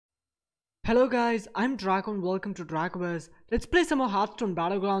Hello guys, I'm Draco and welcome to Dracozz. Let's play some more Hearthstone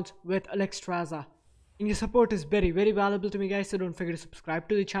Battlegrounds with Alexstrasza. And your support is very valuable to me guys, so don't forget to subscribe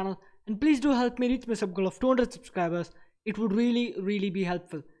to the channel. And please do help me reach my sub goal of 200 subscribers. It would really be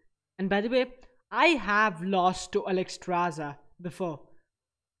helpful. And by the way, I have lost to Alexstrasza before.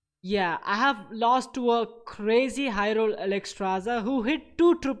 Yeah, I have lost to a crazy high roll Alexstrasza who hit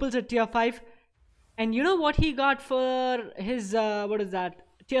 2 triples at tier 5. And you know what he got for his, what is that,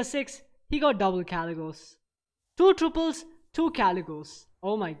 tier 6? He got double Kalecgos. 2 triples, 2 Kalecgos.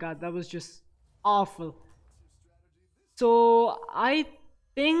 Oh my god, that was just awful. So, I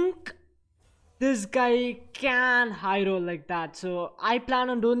think this guy can high roll like that. So, I plan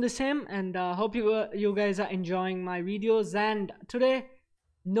on doing the same and hope you guys are enjoying my videos. And today,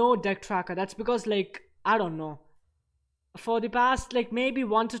 no deck tracker. That's because, like, I don't know, for the past like maybe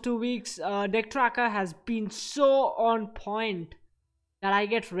 1 to 2 weeks, deck tracker has been so on point that I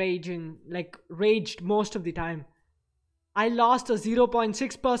get raged most of the time. I lost a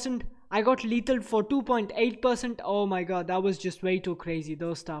 0.6%. I got lethal for 2.8%. Oh my god, that was just way too crazy,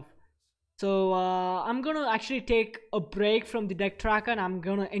 those stuff. So I'm gonna actually take a break from the deck tracker and I'm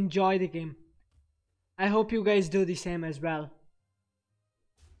gonna enjoy the game. I hope you guys do the same as well.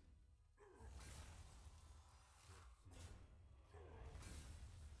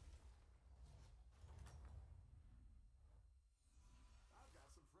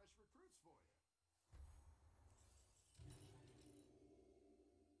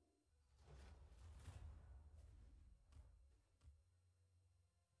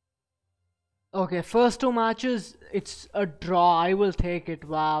 Okay, first 2 matches, it's a draw. I will take it.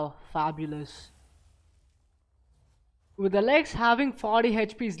 Wow, fabulous. With the legs having 40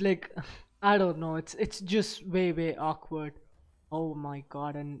 HP is like, I don't know. It's just way awkward. Oh my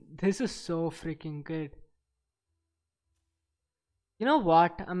god, and this is so freaking good. You know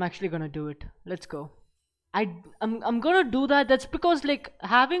what? I'm actually gonna do it. Let's go. I'm gonna do that. That's because like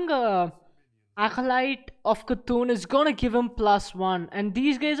having a acolyte of Cthulhu is gonna give him +1, and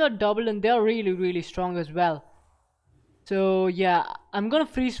these guys are double and they're really strong as well. So yeah, I'm gonna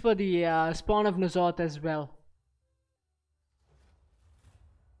freeze for the spawn of Nazoth as well.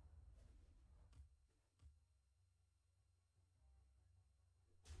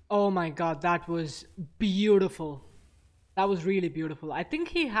 Oh my god, that was beautiful. That was really beautiful. I think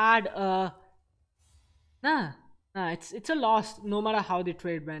he had a nah, it's a loss no matter how the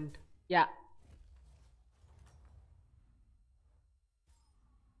trade went. Yeah.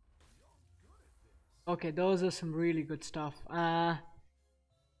 Okay, those are some really good stuff. I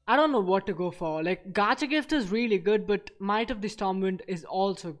don't know what to go for. Like Gacha Gift is really good, but Might of the Stormwind is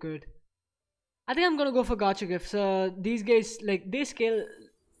also good. I think I'm gonna go for Gacha Gifts. These guys like they scale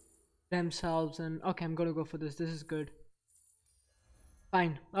themselves, and okay, I'm gonna go for this. This is good.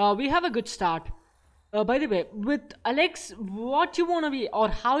 Fine. We have a good start. By the way, with Alex, what you want to be or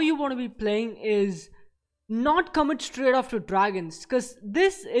how you want to be playing is not commit straight off to dragons, because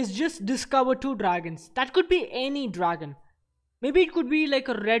this is just discover 2 dragons. That could be any dragon. Maybe it could be like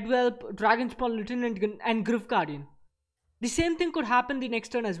a red whelp, dragon spawn lieutenant, and Griff Guardian. The same thing could happen the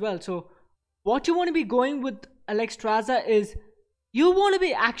next turn as well. So, what you want to be going with Alexstrasza is you want to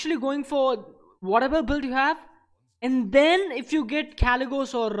be actually going for whatever build you have, and then if you get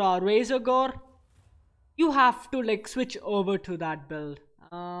Kalecgos or Razor Gore, you have to like switch over to that build.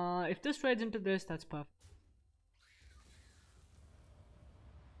 If this trades into this, that's perfect.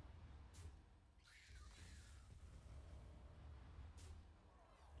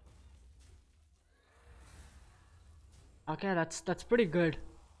 Okay, that's pretty good.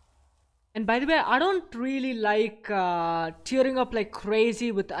 And by the way, I don't really like tearing up like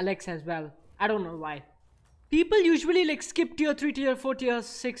crazy with Alex as well. I don't know why. People usually like skip tier 3, tier 4, tier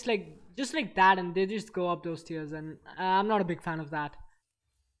 6, like just like that, and they just go up those tiers, and I'm not a big fan of that.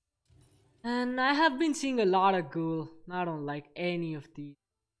 And I have been seeing a lot of ghoul. I don't like any of these.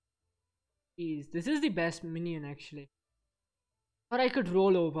 Jeez, this is the best minion actually. Or I could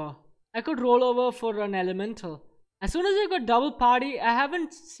roll over. I could roll over for an elemental. As soon as I got double party, I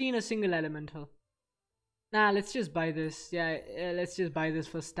haven't seen a single elemental. Nah, let's just buy this. Yeah, let's just buy this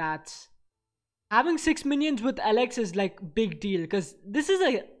for stats. Having 6 minions with Alex is like big deal because this is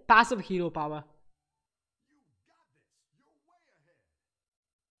a passive hero power.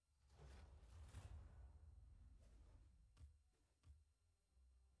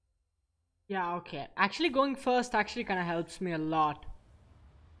 Yeah, okay. Actually going first actually kind of helps me a lot.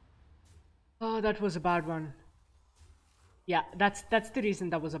 Oh, that was a bad one. Yeah, that's the reason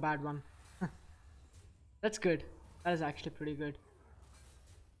that was a bad one. That's good. That is actually pretty good.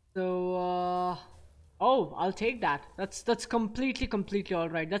 So, Oh, I'll take that. That's completely all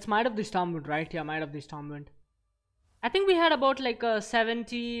right. That's Might of the Stormwind, right? Yeah, Might of the Stormwind. I think we had about like a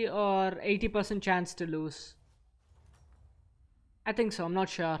 70 or 80% chance to lose. I think so. I'm not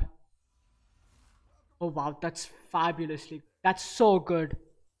sure. Oh wow, that's fabulously. That's so good.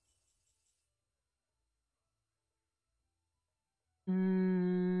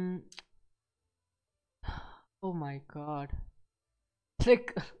 Mm, oh my god.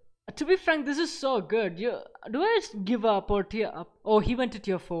 Like, to be frank, this is so good. Do I just give up or tear up? Oh, he went to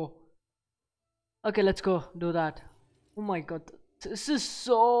tier 4. Okay, let's go. Do that. Oh my god. This is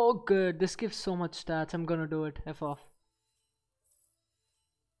so good. This gives so much stats. I'm gonna do it. F off.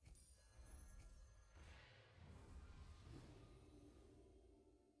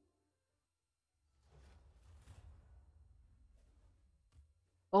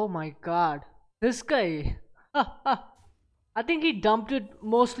 Oh my god. This guy. I think he dumped it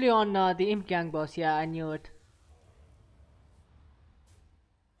mostly on the Imp Gang boss. Yeah, I knew it.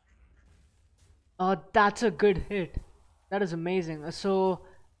 That's a good hit. That is amazing. So,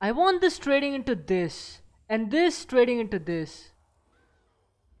 I want this trading into this. And this trading into this.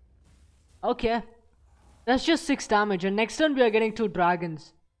 Okay. That's just 6 damage. And next turn we are getting 2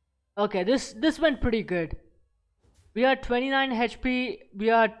 dragons. Okay, this went pretty good. We are 29 HP. We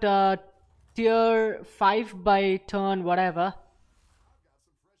are at tier 5 by turn whatever.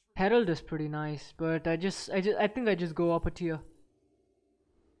 Herald is pretty nice, but I think I just go up a tier.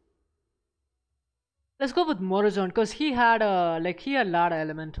 Let's go with Morazon because he had a lot of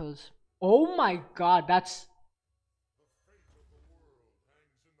elementals. Oh my god, that's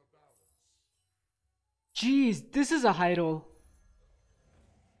jeez, this is a high roll.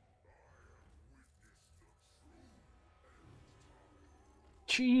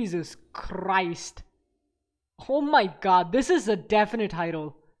 Jesus Christ. Oh my god, this is a definite high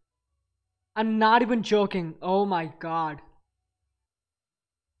roll. I'm not even joking. Oh my god.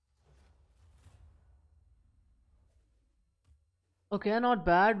 Okay, not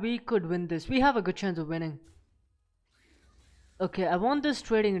bad. We could win this. We have a good chance of winning. Okay, I want this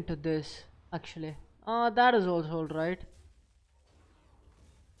trading into this, actually. That is also alright.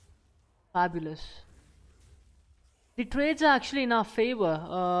 Fabulous. The trades are actually in our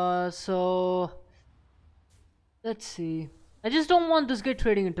favor. So let's see. I just don't want this guy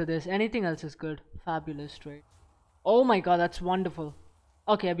trading into this. Anything else is good. Fabulous trade. Oh my god, that's wonderful.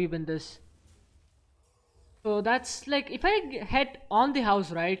 Okay, we win this. So that's like, if I hit on the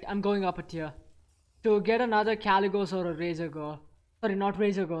house, right, I'm going up a tier. To get another Kalecgos or a Razor Gore. Sorry, not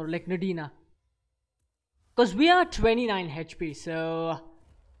Razor Gore, like Nadina. Because we are 29 HP, so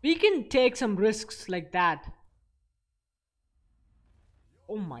we can take some risks like that.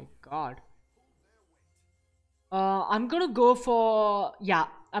 Oh my god. I'm gonna go for, yeah,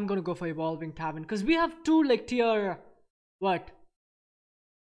 I'm gonna go for Evolving Tavern because we have two like tier, what?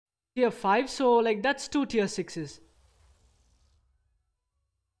 Tier 5, so like that's two tier 6s.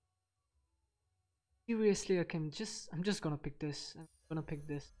 Seriously, okay, I'm just gonna pick this. I'm gonna pick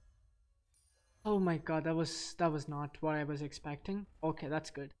this. Oh my god, that was not what I was expecting. Okay, that's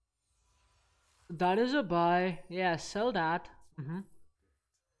good. That is a buy. Yeah, sell that.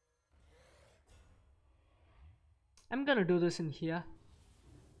 I'm gonna do this in here.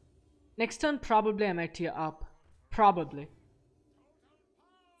 Next turn, probably I might tier up. Probably.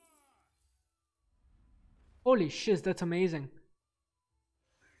 Holy shiz, that's amazing.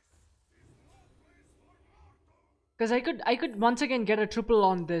 Because I could once again get a triple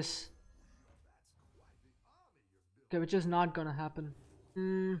on this. Okay, which is not gonna happen.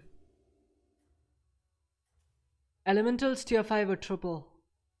 Elementals tier 5 or triple.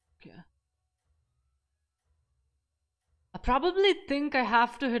 Okay. I probably think I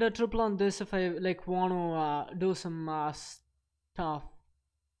have to hit a triple on this if I like want to do some stuff.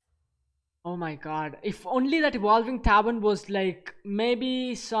 Oh my god. If only that Evolving Tavern was like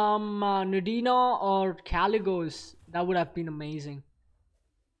maybe some Nadina or Kalecgos. That would have been amazing.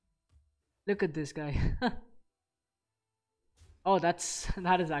 Look at this guy. Oh, that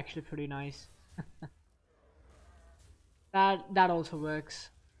is actually pretty nice. That also works.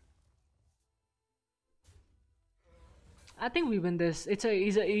 I think we win this. It's a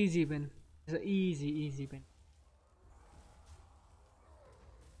easy win. It's a easy win.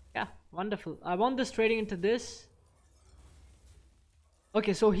 Yeah, wonderful. I want this trading into this.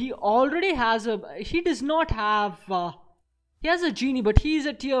 Okay, so he already has a. He does not have. He has a genie, but he is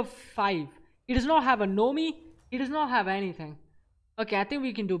a tier 5. He does not have a Nomi. He does not have anything. Okay, I think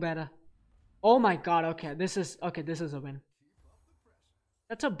we can do better. Oh my god, okay. This is a win.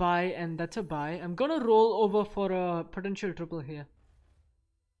 That's a buy and that's a buy. I'm gonna roll over for a potential triple here.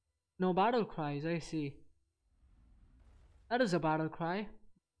 No battle cries, I see. That is a battle cry.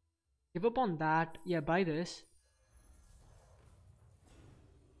 Give up on that. Yeah, buy this.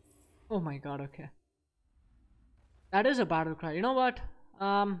 Oh my god, okay. That is a battle cry. You know what?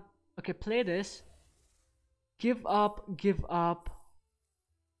 Okay, play this. Give up, give up.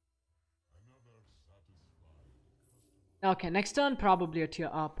 Okay, next turn probably a tier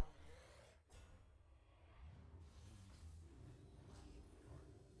up.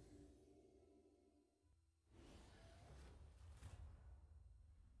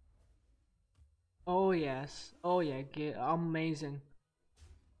 Oh yes. Oh yeah, amazing.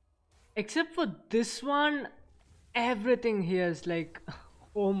 Except for this one, everything here is like,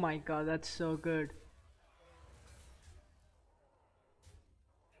 oh my god, that's so good.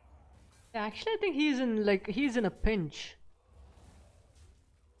 Yeah, actually, I think he's in a pinch.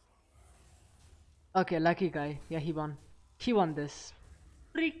 Okay, lucky guy. Yeah, he won. He won this.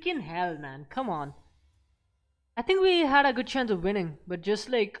 Freaking hell, man! Come on. I think we had a good chance of winning, but just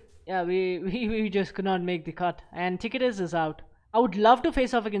like yeah, we just could not make the cut. And Ticketus is out. I would love to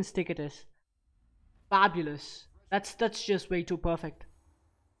face off against Ticketus. Fabulous. That's just way too perfect.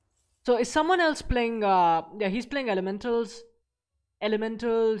 So is someone else playing? Yeah, he's playing elementals.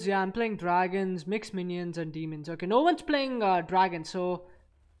 Elementals. Yeah, I'm playing dragons, mixed minions, and demons. Okay, no one's playing dragons. So,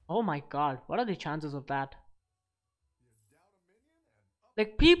 oh my god, what are the chances of that?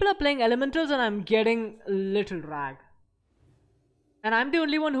 Like people are playing elementals, and I'm getting little drag. And I'm the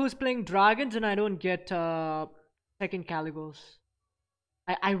only one who's playing dragons, and I don't get second Kalecgos.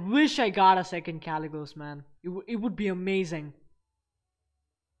 I wish I got a second Kalecgos, man. It would be amazing.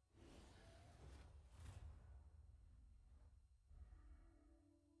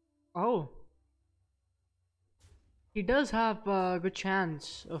 Oh, he does have a good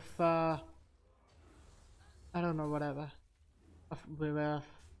chance of I don't know, whatever,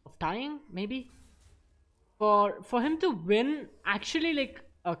 of tying maybe. For him to win, actually, like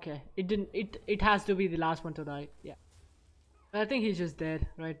okay, it didn't. It has to be the last one to die. Yeah, but I think he's just dead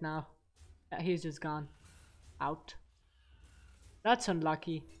right now. Yeah, he's just gone out. That's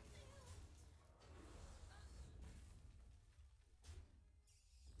unlucky.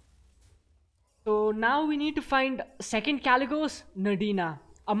 So now we need to find second Kalecgos, Nadina.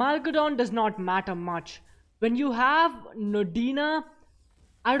 Amalgadon does not matter much. When you have Nadina,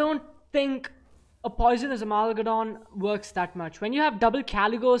 I don't think a poisonous Amalgadon works that much. When you have double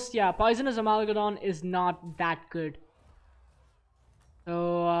Kalecgos, yeah, poisonous Amalgadon is not that good.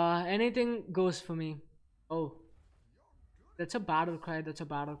 So anything goes for me. Oh, that's a battle cry. That's a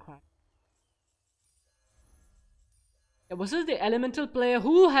battle cry. Yeah, was this the elemental player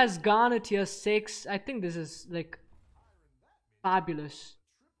who has gone at tier 6? I think this is like fabulous.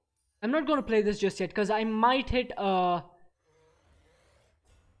 I'm not going to play this just yet because I might hit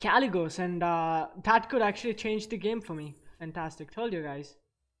Kalecgos and that could actually change the game for me. Fantastic. Told you guys.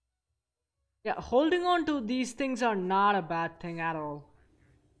 Yeah, holding on to these things are not a bad thing at all.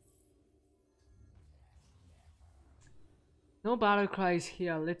 No battle cries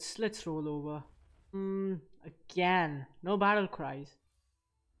here. Let's roll over. Again, no battle cries.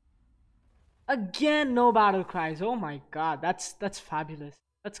 Again, no battle cries. Oh my god, that's fabulous.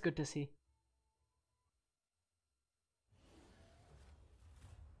 That's good to see.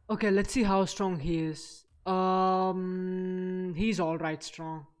 Okay, let's see how strong he is. He's all right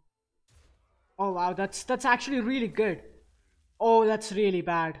strong. Oh wow, that's actually really good. Oh, that's really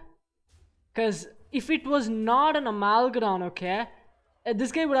bad. Cause if it was not an Amalgadon, okay,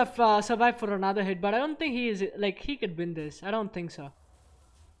 this guy would have survived for another hit. But I don't think he is like he could win this. I don't think so.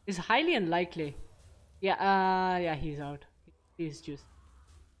 It's highly unlikely. Yeah, yeah, he's out. He's just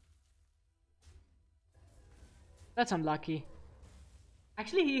that's unlucky.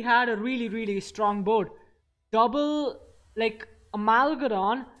 Actually, he had a really strong board. Double, like,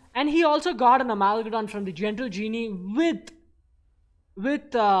 Amalgadon. And he also got an Amalgadon from the Gentle Genie with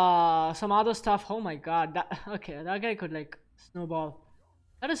some other stuff. Oh my god. That, okay, that guy could, like, snowball.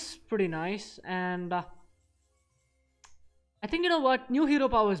 That is pretty nice. And I think, you know what? New hero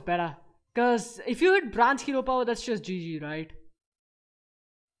power is better. Because if you hit bronze hero power, that's just GG, right?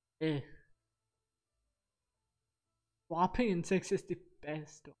 Eh. Swapping insects is the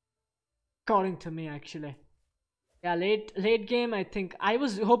best. According to me, actually. Yeah, late game, I think I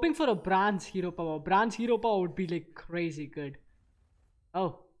was hoping for a bronze hero power. Bronze hero power would be like crazy good.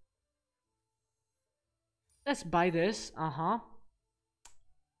 Oh, let's buy this. Uh-huh.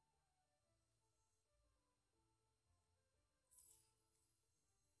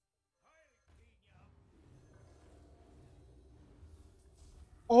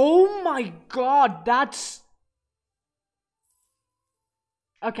 Oh my god, that's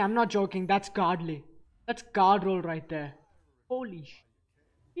okay. I'm not joking. That's godly. That's god roll right there. Holy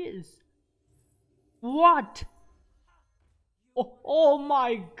shiz. What? Oh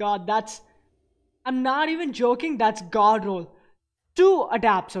my god, that's... I'm not even joking, that's god roll. Two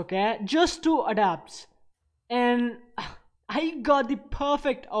adapts, okay? Just two adapts. And I got the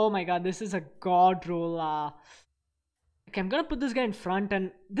perfect... Oh my god, this is a god roll. Okay, I'm gonna put this guy in front,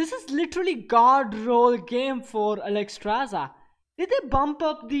 and this is literally god roll game for Alexstrasza. Did they bump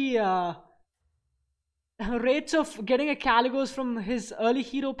up the rates of getting a Kalecgos from his early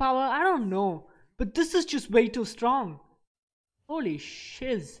hero power? I don't know. But this is just way too strong. Holy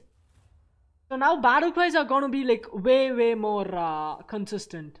shiz. So now battle cries are gonna be like way more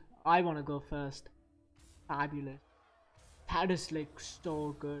consistent. I wanna go first. Fabulous. That is like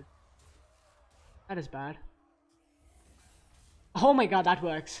so good. That is bad. Oh my god, that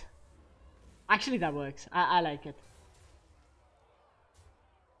works. Actually, that works. I like it.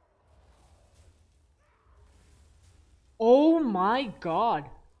 Oh my god.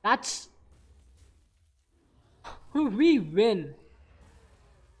 That's... We win.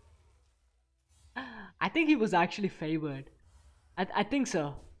 I think he was actually favored. I think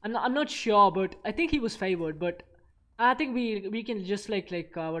so. I'm not sure, but I think he was favored. But I think we can just like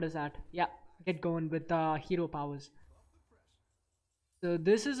what is that? Yeah, get going with the hero powers. So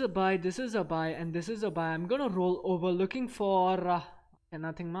this is a buy, this is a buy, and this is a buy. I'm gonna roll over looking for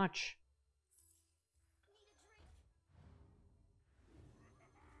nothing much.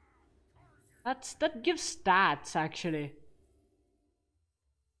 That gives stats actually.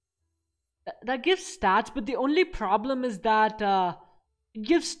 That gives stats, but the only problem is that it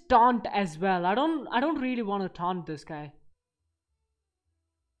gives taunt as well. I don't really want to taunt this guy.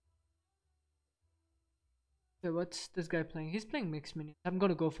 Okay, what's this guy playing? He's playing mixed minions. I'm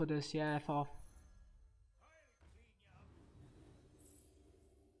gonna go for this. Yeah, F off.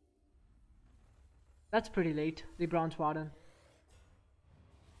 That's pretty late. The Bronze Warden.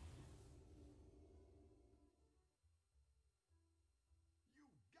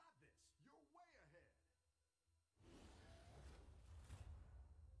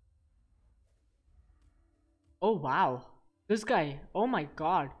 Oh wow. This guy. Oh my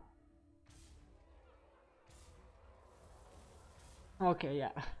god. Okay, yeah.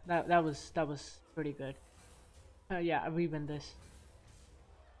 That was pretty good. Yeah, we win this.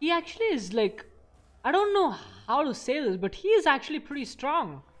 He actually is like, I don't know how to say this, but he is actually pretty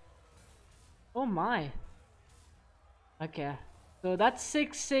strong. Oh my. Okay. So that's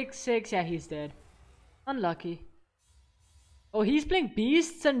 666. Yeah, he's dead. Unlucky. Oh, he's playing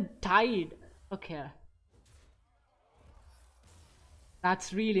beasts and tide. Okay.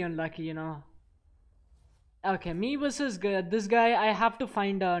 That's really unlucky, you know. Okay, me versus this guy. I have to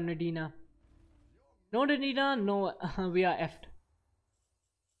find Nadina. No Nadina, no, we are effed.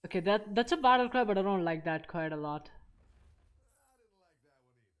 Okay, that's a battle cry, but I don't like that quite a lot.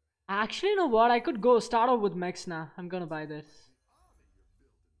 Actually, you know what? I could go start off with Mexna. I'm gonna buy this.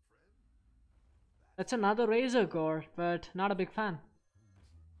 That's another Razor Gore, but not a big fan.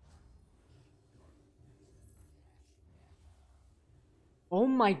 Oh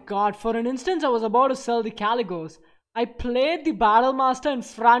my god, for an instance I was about to sell the Kalecgos. I played the Battle Master in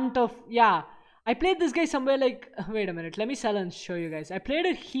front of... Yeah, I played this guy somewhere like... Wait a minute, let me sell and show you guys. I played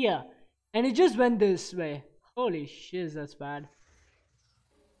it here, and it just went this way. Holy shiz, that's bad.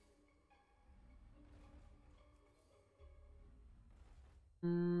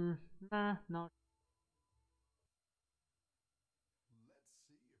 Nah, not...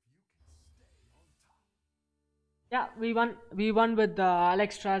 Yeah, we won with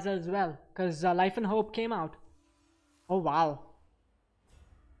Alex Straza as well, because Life and Hope came out. Oh wow.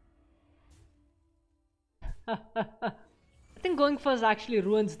 I think going first actually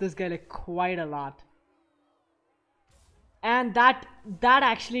ruins this guy like quite a lot. And that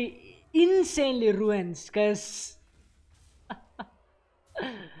actually insanely ruins, because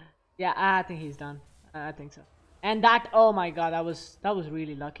yeah, I think he's done. I think so. And that, oh my god, that was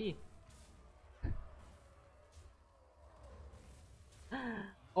really lucky.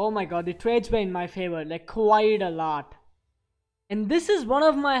 Oh my god, the trades were in my favor, like quite a lot. And this is one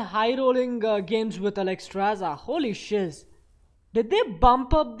of my high rolling games with Alexstrasza. Holy shiz. Did they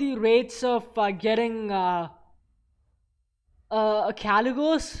bump up the rates of getting a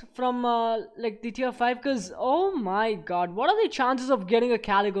Kalecgos from like the tier 5? Because oh my god, what are the chances of getting a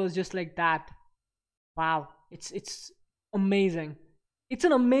Kalecgos just like that? Wow, it's amazing. It's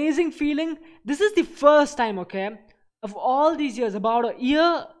an amazing feeling. This is the first time, okay, of all these years, about a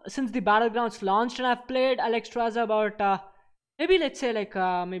year since the Battlegrounds launched, and I've played Alexstrasza about maybe let's say like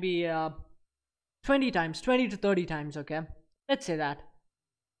maybe 20 times, 20 to 30 times, okay? Let's say that.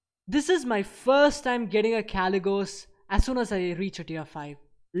 This is my first time getting a Kalecgos as soon as I reach a tier 5,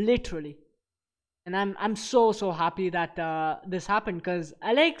 literally. And I'm so happy that this happened, because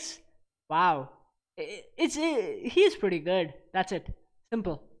Alex, wow, he is pretty good. That's it,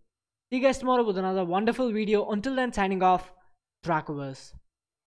 simple. See you guys tomorrow with another wonderful video. Until then, signing off, Dracovers.